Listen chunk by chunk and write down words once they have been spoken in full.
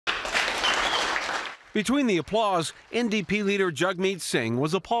Between the applause, NDP Leader Jagmeet Singh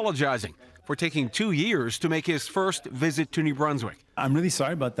was apologizing for taking 2 years to make his first visit to New Brunswick. I'm really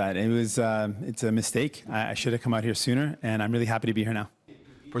sorry about that. It's a mistake. I should have come out here sooner, and I'm really happy to be here now.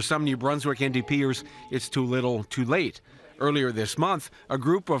 For some New Brunswick NDPers, it's too little, too late. Earlier this month, a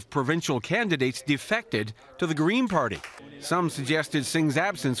group of provincial candidates defected to the Green Party. Some suggested Singh's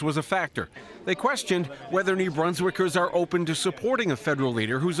absence was a factor. They questioned whether New Brunswickers are open to supporting a federal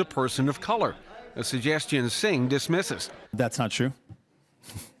leader who's a person of color, a suggestion Singh dismisses. That's not true.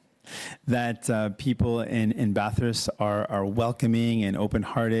 That people in Bathurst are welcoming and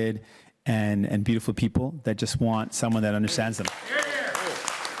open-hearted and beautiful people that just want someone that understands them.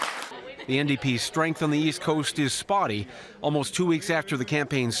 The NDP's strength on the East Coast is spotty. Almost 2 weeks after the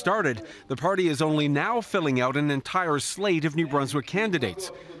campaign started, the party is only now filling out an entire slate of New Brunswick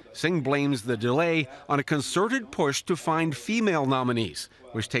candidates. Singh blames the delay on a concerted push to find female nominees,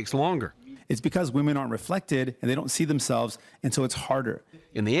 which takes longer. It's because women aren't reflected and they don't see themselves, and so it's harder.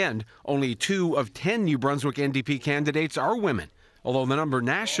 In the end, only 2 of 10 New Brunswick NDP candidates are women, although the number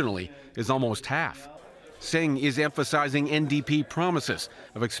nationally is almost half. Singh is emphasizing NDP promises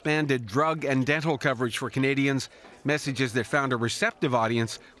of expanded drug and dental coverage for Canadians, messages that found a receptive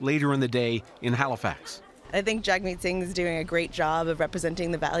audience later in the day in Halifax. I think Jagmeet Singh is doing a great job of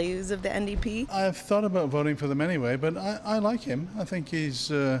representing the values of the NDP. I've thought about voting for them anyway, but I like him. I think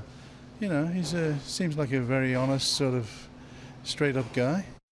he's seems like a very honest, sort of straight-up guy.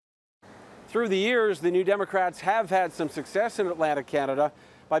 Through the years, the New Democrats have had some success in Atlantic Canada.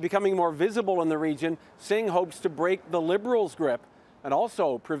 By becoming more visible in the region, Singh hopes to break the Liberals' grip and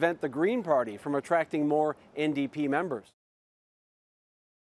also prevent the Green Party from attracting more NDP members.